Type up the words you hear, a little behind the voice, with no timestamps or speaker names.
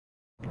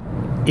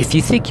If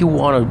you think you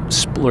want to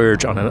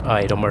splurge on an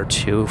item or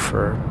two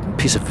for a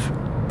piece of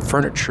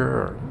furniture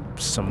or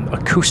some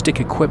acoustic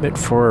equipment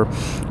for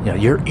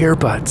your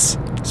earbuds,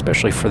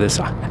 especially for this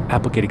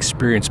Applegate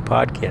Experience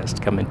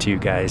podcast coming to you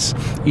guys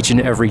each and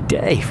every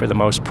day for the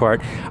most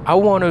part, I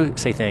want to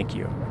say thank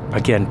you.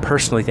 Again,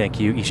 personally thank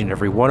you, each and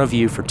every one of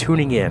you, for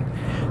tuning in.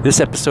 This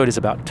episode is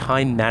about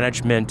time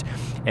management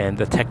and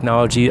the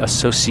technology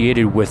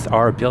associated with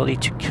our ability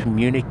to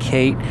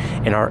communicate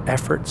in our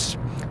efforts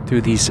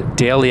through these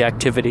daily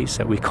activities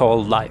that we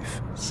call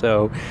life.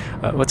 So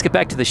let's get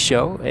back to the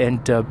show,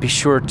 and be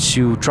sure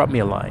to drop me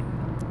a line,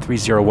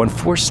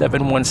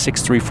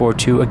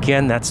 301-471-6342.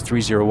 Again, that's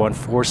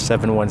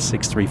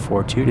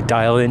 301-471-6342 to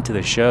dial into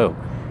the show.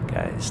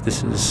 Guys,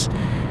 this is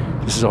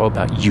all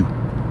about you.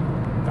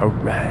 All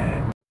right.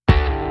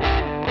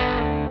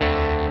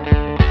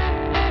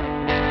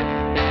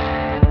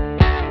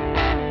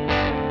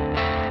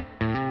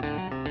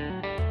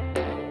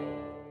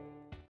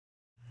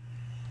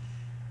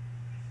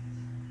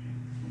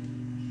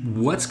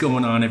 What's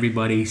going on,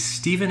 everybody?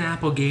 Stephen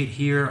Applegate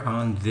here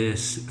on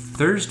this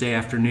Thursday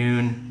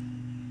afternoon.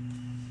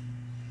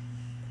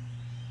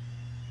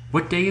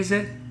 What day is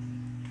it?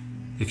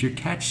 If you're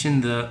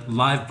catching the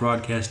live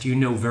broadcast, you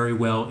know very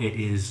well it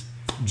is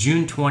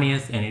June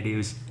 20th, and it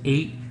is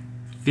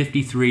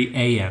 8:53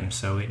 a.m.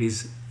 So it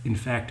is, in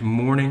fact,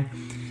 morning.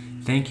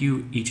 Thank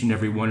you, each and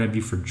every one of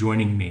you, for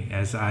joining me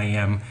as I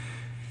am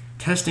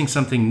testing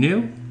something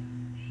new.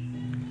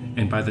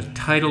 And by the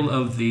title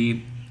of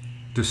the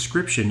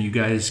description, you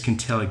guys can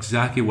tell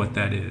exactly what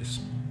that is.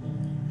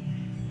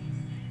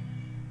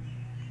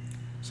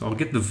 So I'll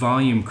get the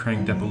volume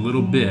cranked up a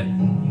little bit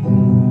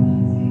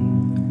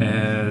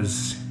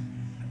as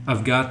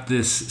I've got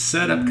this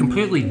setup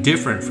completely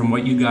different from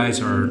what you guys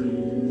are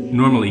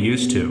normally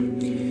used to.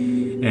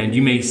 And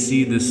you may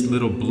see this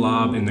little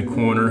blob in the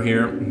corner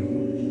here,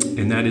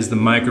 and that is the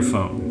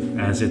microphone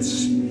as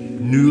it's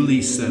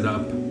newly set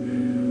up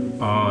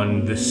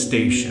on this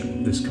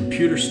station, this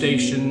computer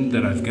station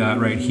that I've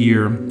got right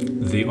here.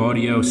 The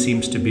audio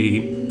seems to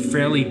be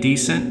fairly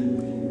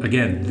decent.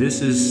 Again,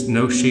 this is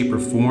no shape or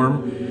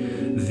form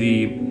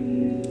the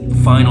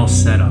final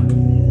setup,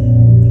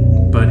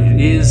 but it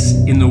is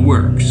in the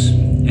works,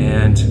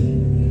 and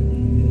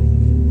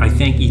I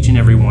thank each and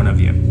every one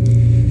of you.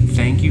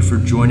 Thank you for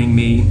joining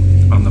me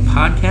on the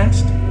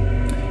podcast,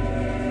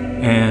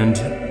 and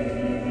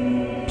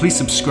please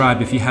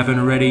subscribe if you haven't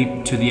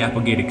already to the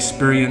Applegate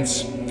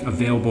Experience,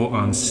 available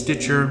on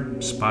Stitcher,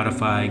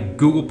 Spotify,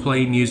 Google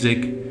Play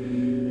Music,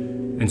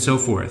 and so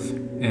forth.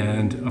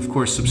 And of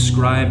course,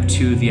 subscribe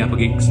to the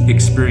Applegate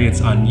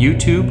Experience on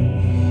YouTube.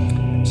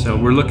 So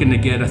we're looking to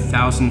get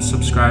 1,000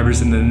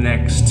 subscribers in the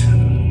next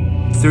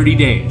 30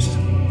 days.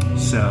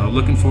 So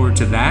looking forward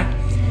to that.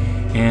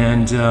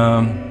 And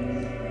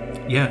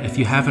if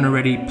you haven't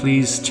already,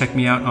 please check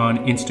me out on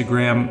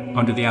Instagram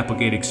under the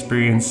Applegate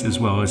Experience, as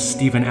well as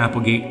Stephen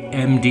Applegate,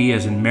 MD,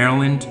 as in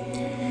Maryland.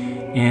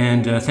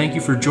 And thank you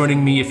for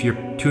joining me if you're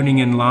tuning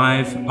in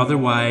live.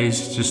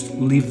 Otherwise, just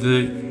leave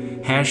the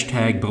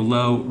hashtag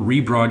below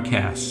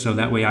rebroadcast, so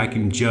that way I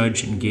can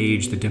judge and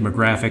gauge the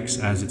demographics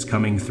as it's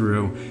coming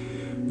through,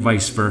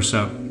 vice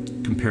versa,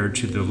 compared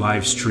to the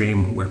live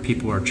stream where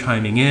people are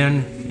chiming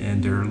in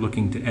and they're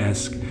looking to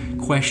ask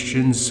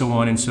questions, so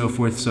on and so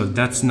forth. So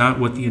that's not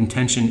what the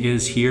intention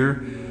is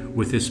here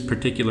with this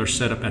particular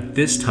setup at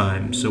this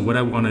time. So what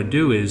I want to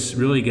do is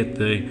really get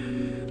the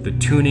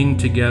tuning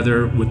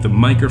together with the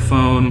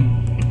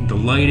microphone. The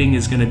lighting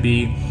is going to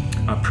be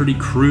pretty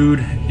crude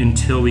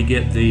until we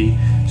get the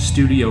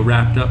studio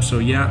wrapped up. So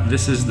yeah,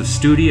 this is the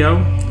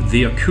studio.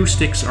 The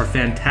acoustics are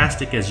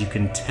fantastic, as you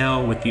can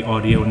tell with the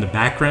audio in the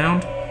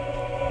background.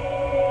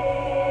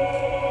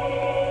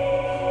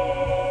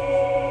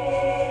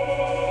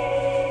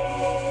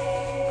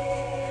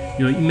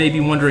 You may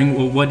be wondering,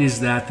 well, what is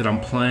that I'm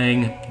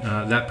playing?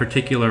 That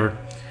particular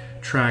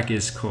track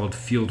is called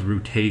Field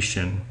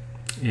Rotation.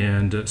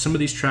 And some of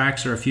these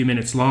tracks are a few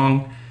minutes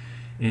long,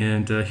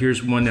 and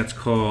here's one that's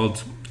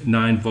called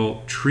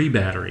 9-volt tree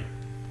battery.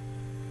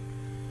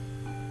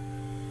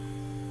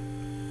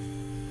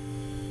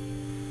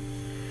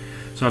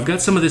 So I've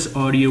got some of this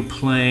audio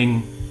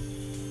playing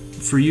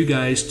for you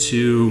guys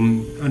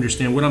to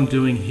understand what I'm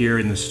doing here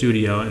in the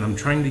studio, and I'm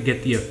trying to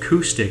get the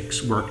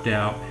acoustics worked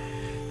out.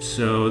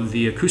 So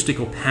the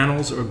acoustical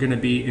panels are going to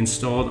be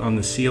installed on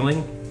the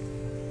ceiling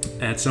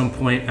at some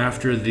point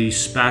after the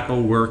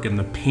spackle work and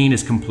the paint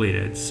is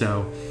completed.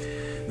 So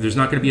there's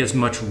not going to be as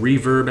much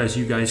reverb as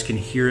you guys can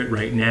hear it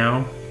right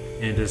now.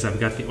 And as I've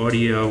got the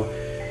audio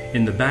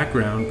in the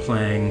background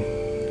playing,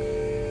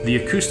 the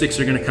acoustics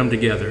are going to come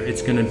together.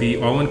 It's going to be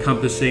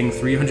all-encompassing,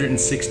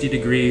 360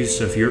 degrees.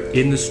 So if you're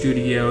in the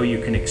studio, you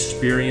can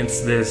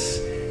experience this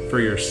for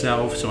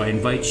yourself. So I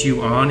invite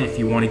you on. If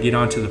you want to get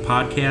onto the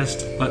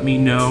podcast, let me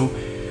know.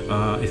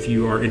 If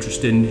you are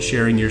interested in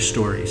sharing your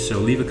story. So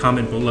leave a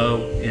comment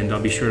below, and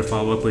I'll be sure to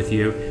follow up with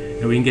you,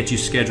 and we can get you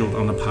scheduled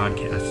on the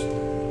podcast.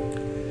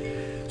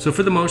 So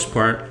for the most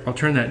part, I'll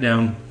turn that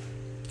down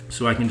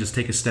so I can just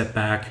take a step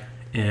back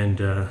and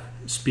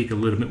speak a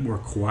little bit more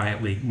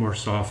quietly, more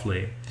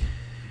softly.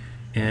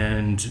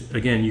 And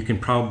again, you can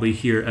probably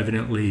hear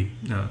evidently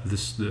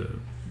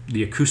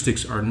the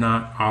acoustics are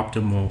not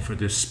optimal for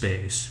this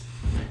space,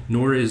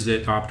 nor is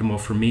it optimal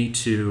for me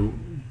to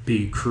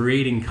be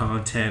creating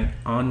content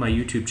on my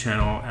YouTube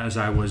channel as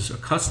I was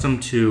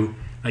accustomed to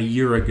a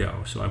year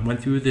ago. So I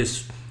went through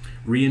this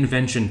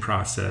reinvention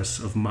process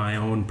of my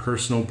own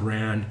personal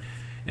brand,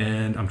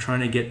 and I'm trying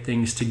to get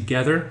things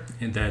together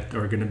and that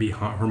are going to be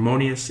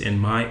harmonious in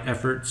my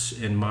efforts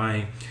and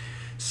my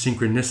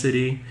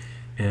synchronicity,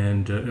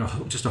 and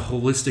just a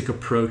holistic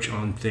approach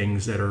on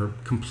things that are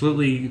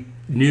completely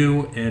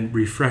new and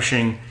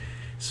refreshing,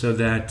 so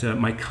that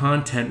my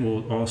content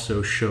will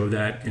also show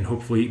that and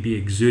hopefully be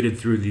exuded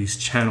through these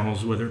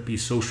channels, whether it be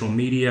social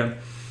media.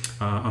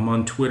 I'm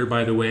on Twitter,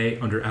 by the way,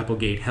 under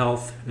Applegate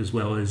Health, as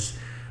well as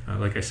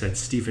like I said,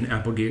 Stephen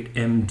Applegate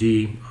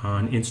MD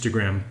on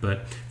Instagram.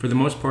 But for the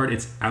most part,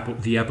 it's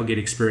the Applegate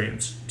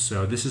Experience.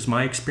 So this is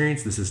my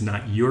experience. This is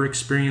not your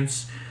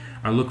experience.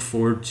 I look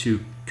forward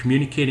to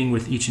communicating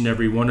with each and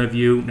every one of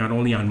you, not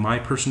only on my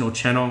personal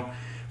channel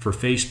for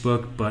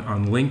Facebook, but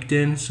on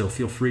LinkedIn. So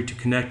feel free to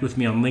connect with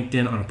me on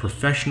LinkedIn on a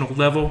professional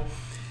level.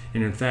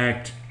 And in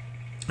fact,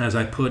 as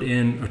I put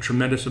in a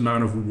tremendous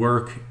amount of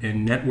work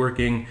in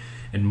networking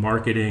and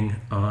marketing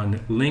on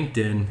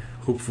LinkedIn,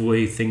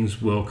 hopefully things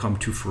will come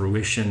to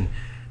fruition,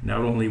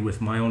 not only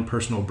with my own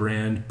personal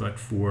brand, but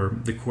for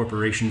the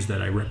corporations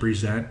that I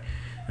represent,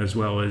 as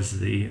well as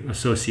the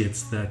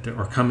associates that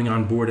are coming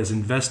on board as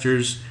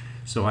investors.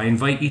 So I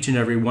invite each and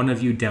every one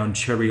of you down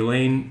Cherry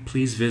Lane.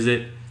 Please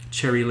visit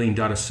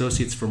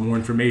cherrylane.associates for more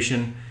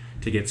information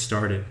to get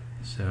started.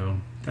 So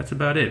that's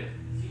about it.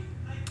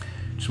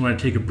 Just want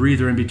to take a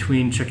breather in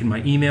between checking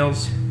my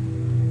emails.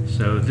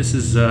 So this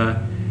is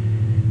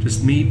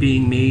just me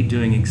being me,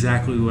 doing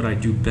exactly what I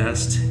do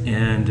best,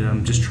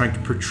 and just trying to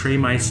portray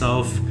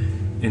myself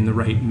in the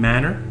right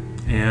manner,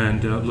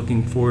 and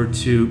looking forward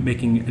to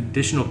making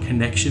additional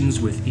connections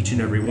with each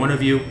and every one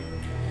of you.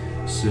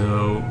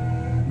 So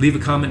leave a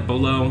comment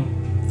below,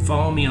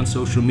 follow me on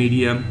social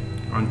media,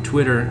 on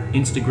Twitter,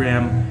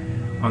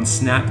 Instagram, on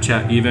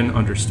Snapchat even,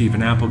 under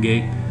Stephen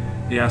Applegate.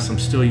 Yes, I'm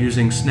still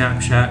using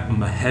Snapchat.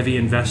 I'm a heavy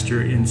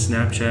investor in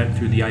Snapchat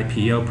through the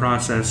IPO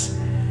process.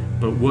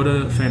 But what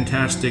a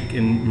fantastic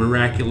and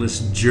miraculous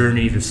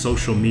journey the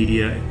social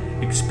media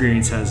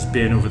experience has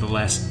been over the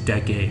last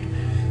decade.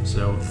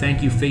 So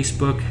thank you,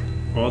 Facebook,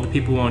 all the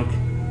people on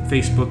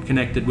Facebook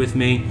connected with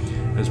me,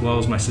 as well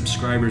as my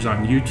subscribers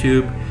on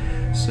YouTube.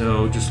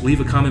 So just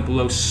leave a comment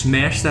below,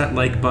 smash that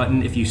like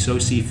button if you so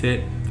see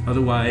fit.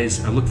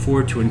 Otherwise, I look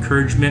forward to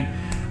encouragement.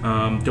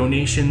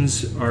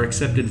 Donations are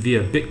accepted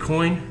via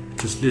Bitcoin.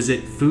 Just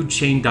visit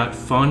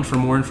foodchain.fund for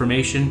more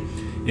information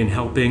in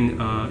helping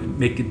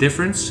make a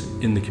difference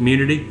in the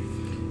community,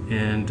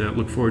 and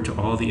look forward to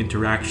all the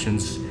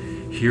interactions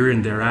here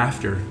and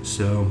thereafter.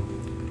 So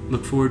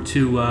look forward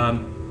to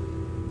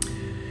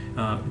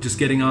just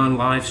getting on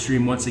live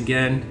stream once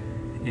again,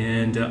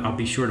 and I'll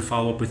be sure to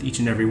follow up with each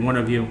and every one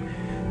of you.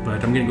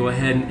 But I'm going to go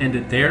ahead and end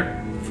it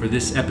there for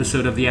this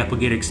episode of the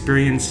Applegate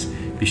Experience.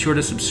 Be sure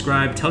to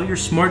subscribe. Tell your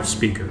smart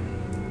speaker.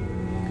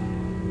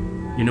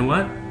 You know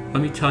what?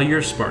 Let me tell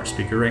your smart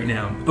speaker right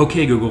now.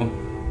 Okay, Google,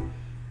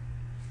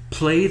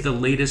 play the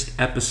latest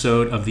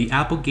episode of the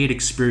Applegate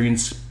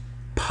Experience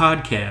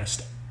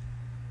podcast.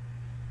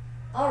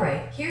 All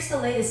right, here's the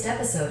latest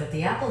episode of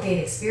the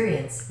Applegate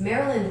Experience,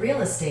 Maryland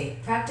Real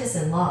Estate, Practice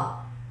and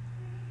Law.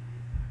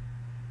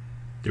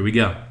 There we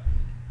go.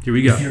 Here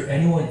we go. If you're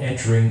anyone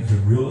entering the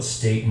real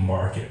estate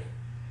market,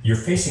 you're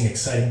facing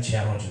exciting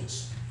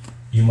challenges.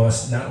 You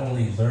must not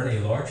only learn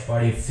a large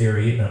body of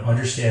theory and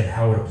understand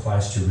how it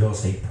applies to real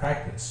estate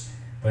practice,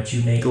 but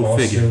you may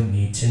also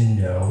need to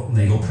know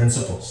legal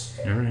principles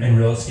and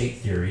real estate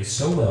theory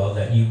so well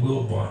that you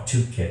will want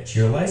to get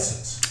your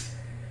license.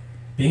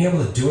 Being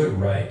able to do it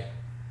right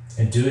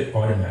and do it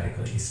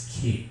automatically is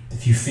key.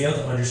 If you fail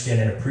to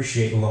understand and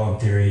appreciate law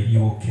and theory,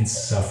 you can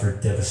suffer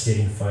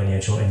devastating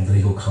financial and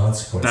legal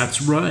consequences.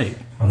 That's right.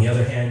 On the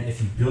other hand,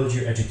 if you build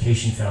your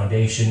education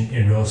foundation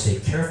in real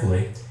estate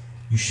carefully,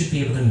 you should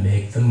be able to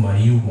make the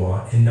money you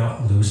want and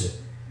not lose it,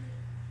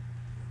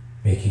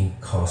 making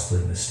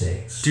costly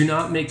mistakes. Do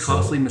not make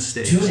costly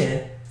mistakes. Tune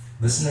in,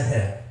 listen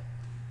ahead,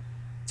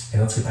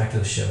 and let's get back to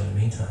the show in the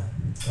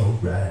meantime. All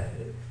right.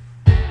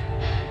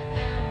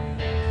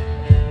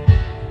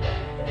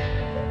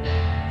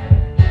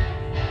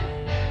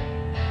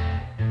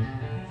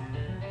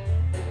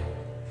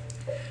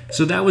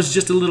 So that was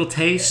just a little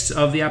taste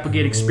of the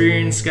Applegate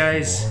Experience,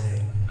 guys.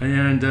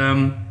 And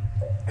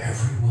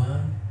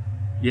everyone.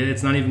 Yeah,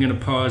 it's not even going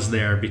to pause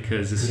there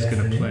because this is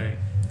going to play.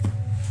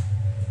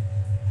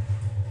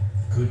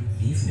 Good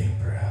evening,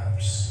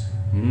 perhaps.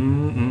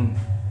 Mm-mm.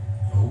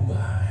 Oh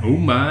my. Oh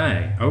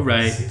my. All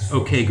right.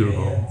 Okay,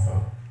 Google.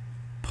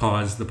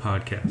 Pause the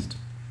podcast.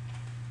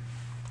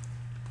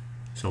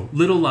 So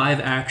little live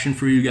action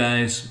for you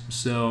guys.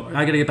 So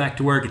I got to get back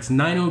to work. It's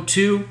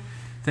 9:02.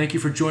 Thank you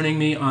for joining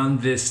me on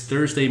this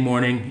Thursday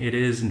morning. It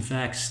is, in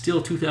fact,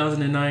 still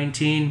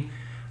 2019.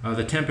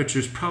 The temperature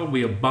is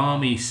probably a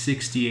balmy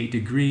 68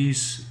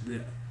 degrees.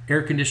 The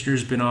air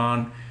conditioner's been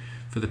on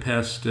for the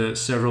past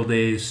several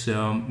days.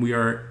 We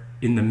are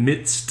in the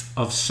midst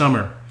of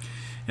summer,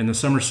 and the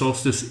summer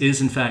solstice is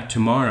in fact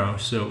tomorrow.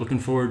 So looking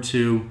forward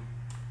to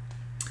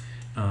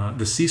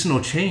the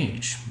seasonal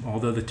change,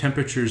 although the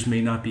temperatures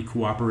may not be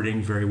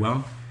cooperating very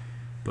well.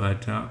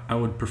 But I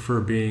would prefer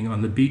being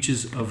on the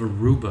beaches of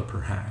Aruba,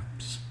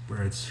 perhaps,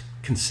 where it's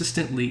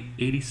consistently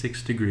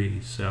 86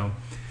 degrees. So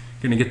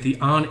going to get the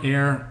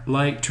on-air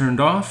light turned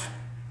off.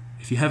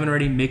 If you haven't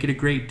already, make it a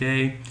great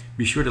day.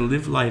 Be sure to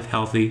live life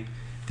healthy.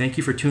 Thank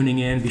you for tuning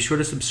in. Be sure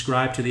to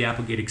subscribe to the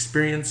Applegate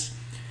Experience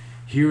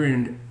here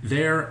and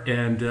there,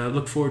 and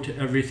look forward to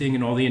everything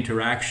and all the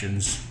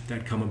interactions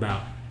that come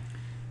about.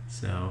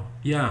 So,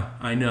 yeah,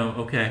 I know.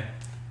 Okay.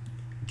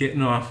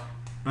 Getting off.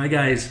 Bye,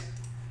 guys.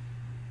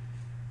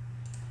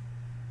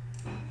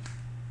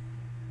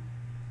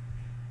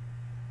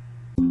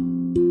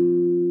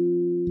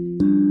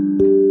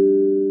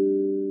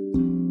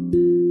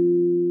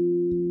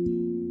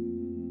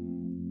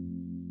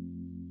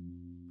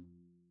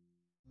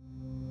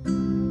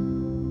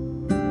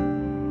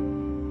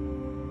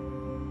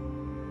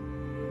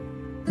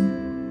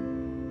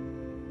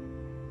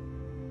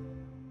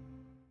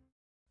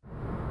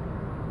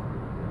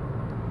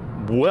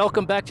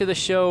 Welcome back to the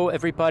show,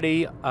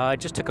 everybody. I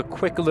just took a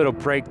quick little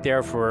break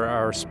there for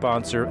our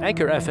sponsor,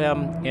 Anchor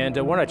FM, and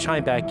I want to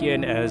chime back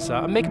in as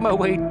I'm making my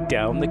way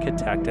down the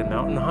Catoctin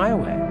Mountain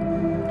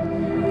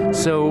Highway.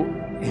 So,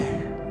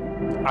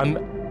 I'm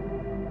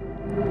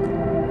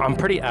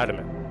pretty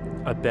adamant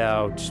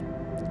about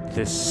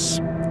this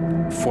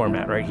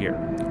format right here.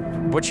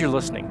 What you're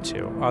listening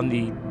to on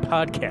the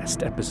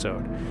podcast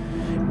episode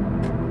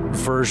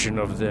version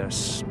of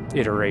this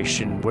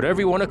iteration,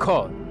 whatever you want to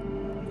call it.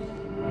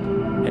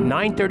 At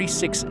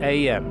 9:36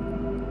 a.m.,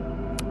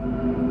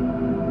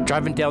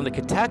 driving down the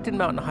Catoctin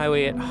Mountain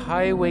Highway at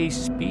highway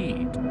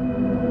speed.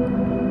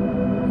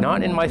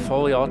 Not in my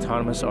fully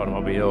autonomous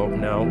automobile,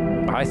 no.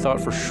 I thought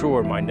for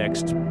sure my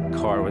next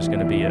car was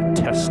going to be a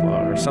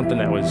Tesla or something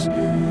that was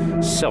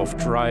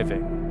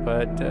self-driving.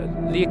 But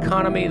the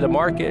economy, the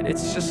market,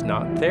 it's just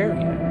not there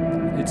yet.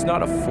 It's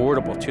not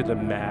affordable to the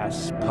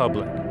mass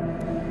public.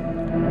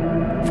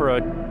 For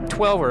a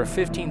 $12,000 or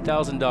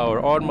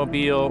 $15,000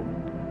 automobile,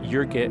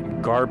 you're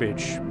getting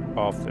garbage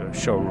off the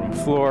showroom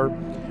floor,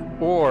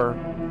 or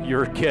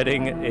you're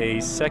getting a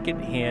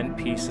second-hand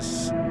piece of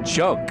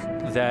junk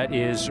that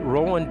is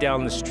rolling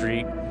down the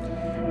street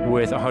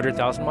with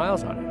 100,000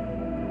 miles on it.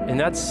 And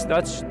that's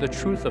the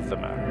truth of the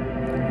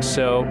matter.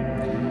 So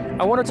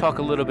I want to talk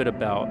a little bit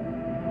about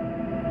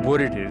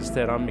what it is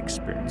that I'm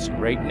experiencing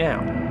right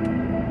now.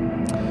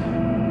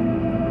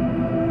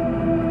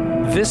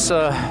 This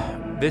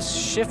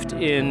shift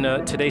in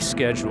today's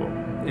schedule,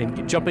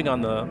 and jumping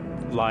on the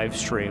live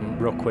stream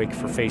real quick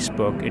for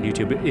Facebook and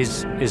YouTube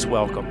is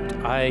welcomed.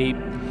 I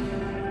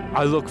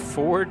look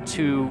forward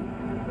to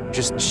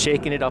just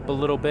shaking it up a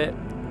little bit,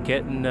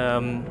 getting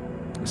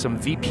some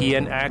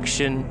VPN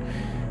action,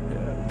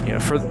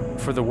 for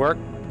the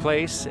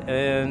workplace,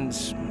 and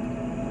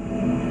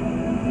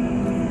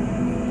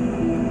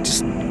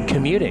just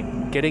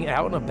commuting, getting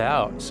out and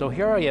about. So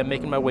here I am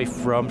making my way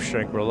from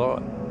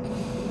Shangri-La.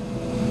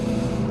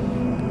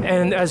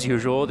 And as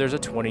usual, there's a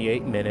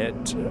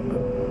 28-minute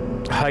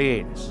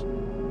hiatus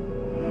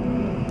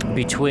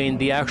between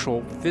the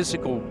actual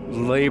physical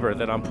labor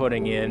that I'm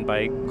putting in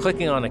by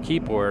clicking on a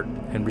keyboard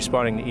and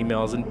responding to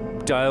emails and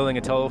dialing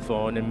a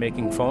telephone and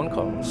making phone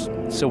calls.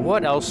 So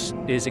what else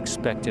is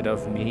expected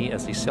of me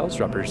as a sales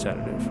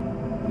representative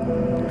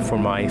for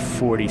my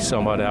 40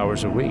 some odd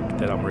hours a week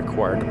that I'm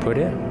required to put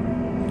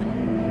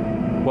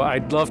in? Well,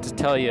 I'd love to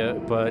tell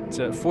you,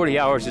 but 40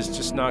 hours is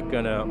just not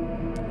gonna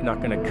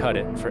cut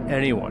it for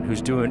anyone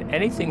who's doing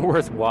anything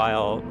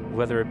worthwhile,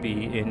 whether it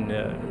be in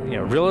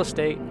real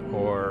estate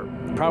or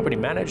property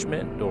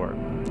management or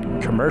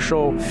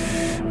commercial,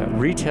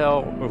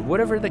 retail, or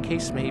whatever the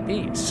case may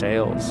be,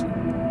 sales.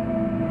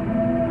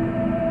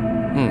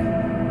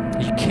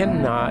 You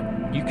cannot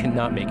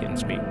make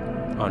ends meet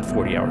on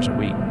 40 hours a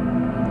week.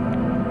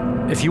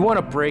 If you want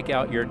to break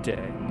out your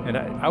day, and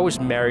I was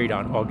married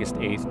on August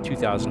 8th,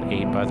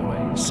 2008, by the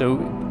way, so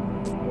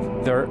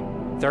there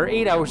are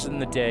 8 hours in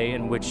the day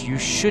in which you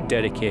should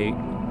dedicate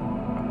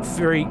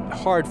very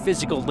hard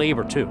physical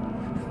labor to,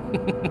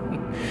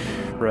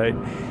 right?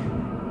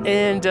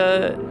 And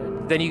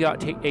then you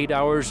got 8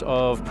 hours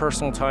of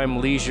personal time,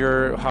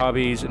 leisure,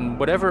 hobbies, and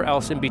whatever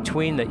else in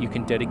between that you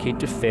can dedicate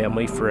to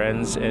family,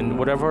 friends, and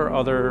whatever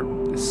other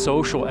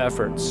social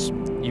efforts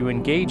you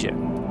engage in.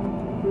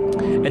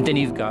 And then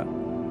you've got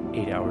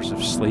 8 hours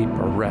of sleep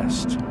or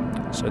rest.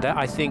 So that,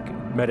 I think,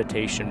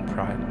 meditation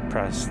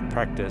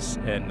practice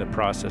and the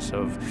process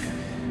of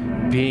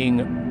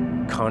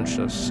being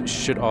conscious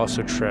should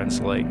also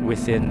translate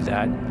within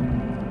that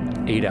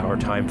 8-hour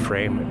time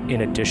frame, in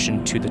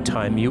addition to the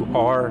time you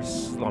are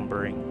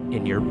slumbering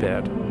in your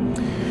bed.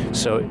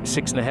 So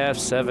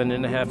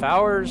 7.5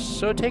 hours.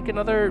 So take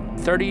another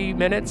 30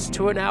 minutes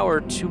to an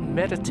hour to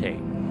meditate,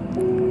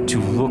 to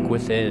look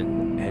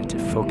within and to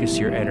focus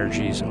your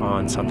energies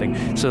on something.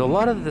 So a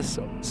lot of this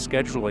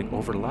scheduling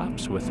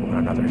overlaps with one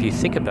another. If you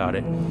think about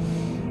it,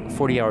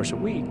 40 hours a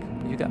week,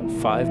 you got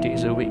 5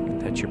 days a week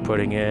that you're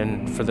putting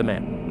in for the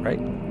man, right?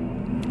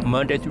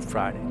 Monday through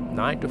Friday,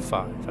 9 to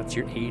 5, that's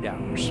your 8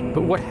 hours.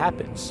 But what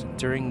happens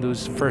during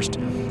those first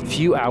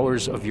few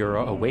hours of your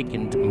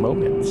awakened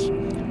moments?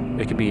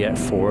 It could be at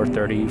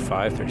 4:30,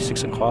 5:30,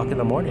 6 o'clock in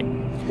the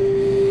morning.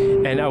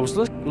 And I was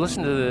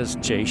listening to this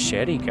Jay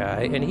Shetty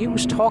guy, and he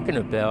was talking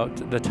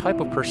about the type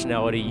of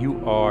personality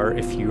you are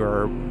if you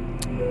are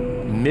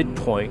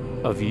midpoint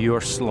of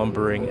your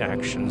slumbering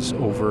actions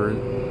over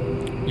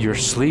your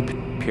sleep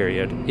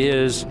period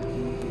is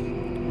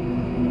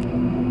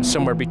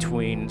somewhere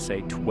between,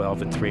 say,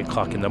 12 and 3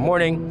 o'clock in the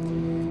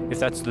morning. If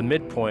that's the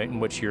midpoint in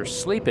which you're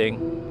sleeping,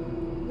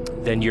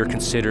 then you're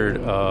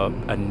considered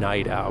a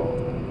night owl.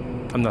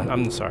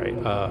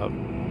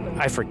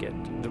 I forget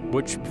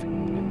which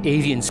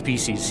avian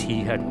species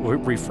he had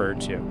referred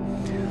to.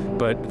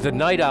 But the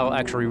night owl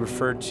actually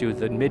referred to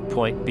the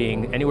midpoint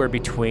being anywhere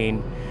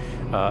between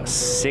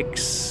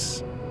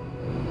 6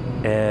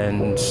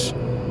 and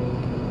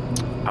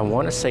I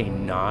want to say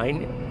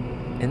 9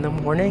 in the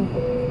morning.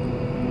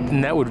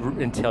 And that would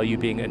entail you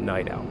being a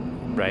night owl,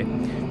 right?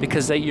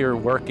 Because that you're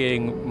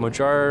working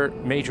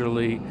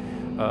majorly,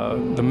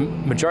 the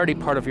majority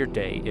part of your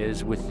day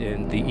is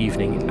within the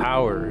evening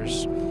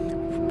hours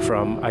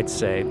from, I'd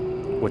say,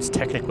 what's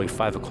technically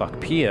 5 o'clock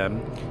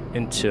p.m.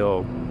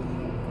 until,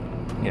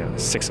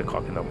 6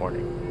 o'clock in the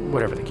morning,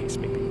 whatever the case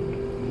may be.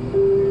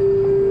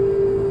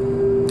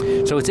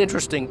 So it's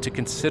interesting to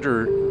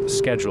consider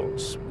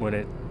schedules when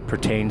it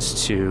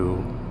pertains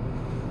to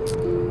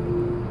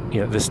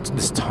this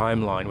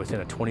timeline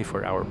within a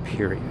 24-hour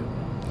period,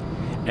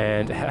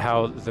 and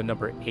how the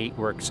number 8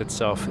 works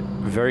itself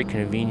very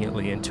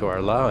conveniently into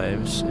our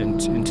lives,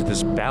 and into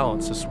this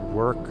balance, this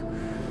work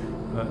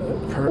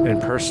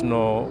and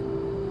personal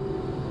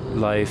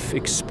life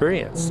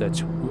experience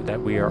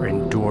that we are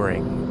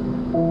enduring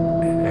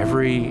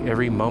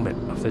every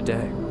moment of the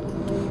day.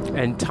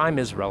 And time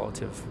is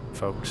relative,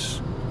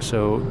 folks.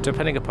 So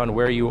depending upon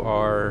where you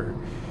are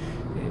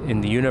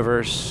in the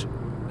universe,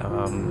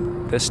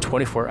 this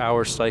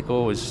 24-hour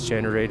cycle is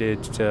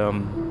generated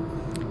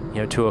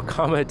to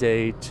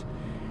accommodate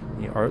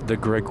the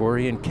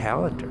Gregorian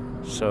calendar.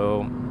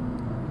 So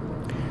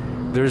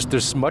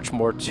there's much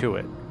more to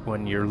it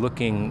when you're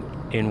looking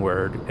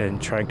inward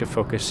and trying to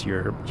focus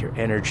your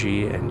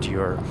energy and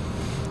your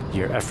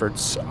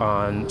efforts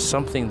on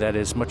something that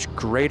is much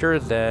greater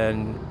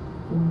than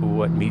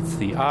what meets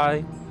the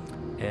eye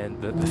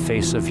and the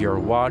face of your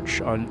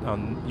watch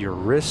on your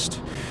wrist,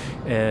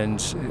 and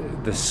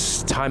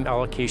this time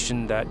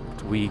allocation that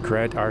we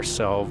grant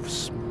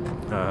ourselves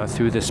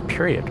through this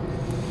period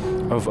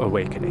of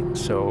awakening.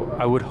 So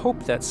I would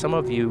hope that some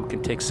of you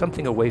can take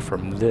something away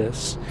from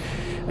this,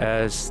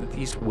 as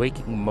these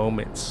waking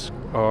moments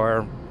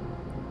are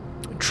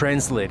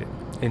translated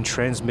and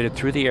transmitted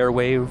through the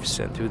airwaves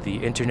and through the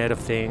Internet of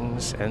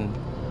Things, and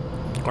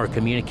our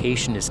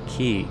communication is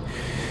key.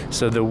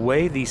 So the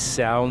way these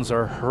sounds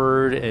are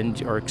heard and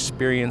are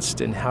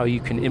experienced, and how you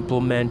can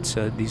implement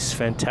these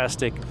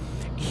fantastic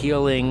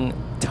healing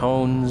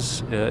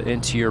tones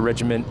into your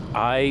regimen,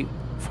 I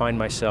find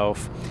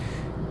myself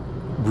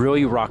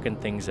really rocking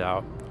things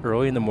out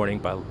early in the morning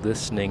by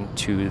listening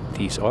to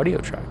these audio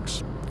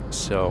tracks.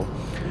 So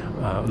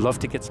I'd love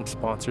to get some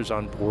sponsors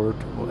on board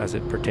as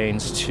it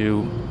pertains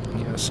to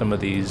some of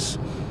these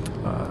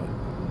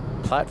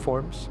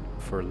platforms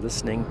for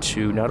listening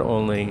to not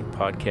only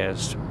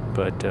podcasts,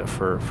 but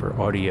for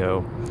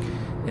audio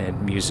and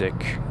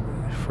music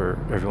for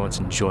everyone's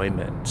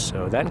enjoyment.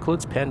 So that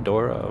includes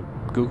Pandora,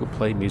 Google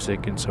Play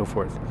Music, and so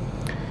forth.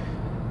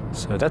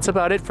 So that's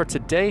about it for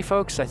today,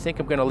 folks. I think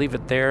I'm going to leave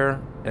it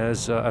there,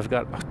 as I've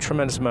got a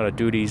tremendous amount of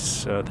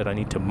duties that I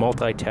need to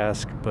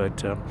multitask.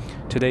 But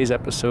today's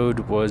episode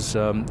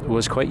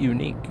was quite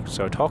unique.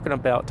 So talking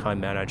about time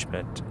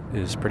management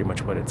is pretty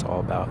much what it's all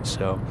about.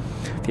 So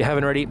if you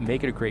haven't already,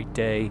 make it a great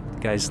day.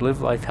 Guys,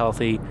 live life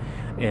healthy.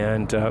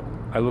 And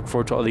I look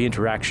forward to all the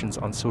interactions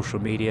on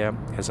social media,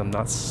 as I'm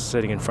not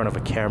sitting in front of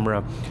a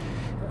camera.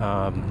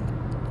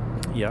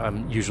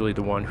 I'm usually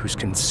the one who's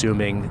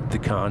consuming the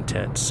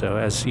content. So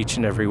as each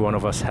and every one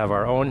of us have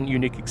our own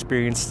unique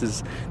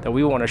experiences that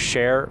we want to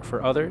share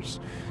for others,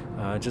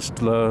 just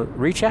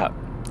reach out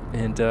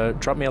and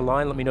drop me a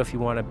line. Let me know if you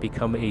want to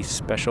become a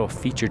special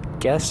featured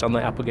guest on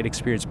the Applegate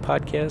Experience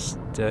podcast.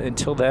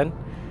 Until then,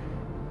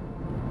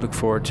 look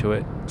forward to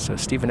it. So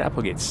Stephen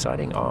Applegate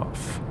signing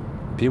off.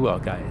 Be well,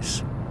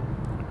 guys.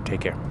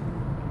 Take care.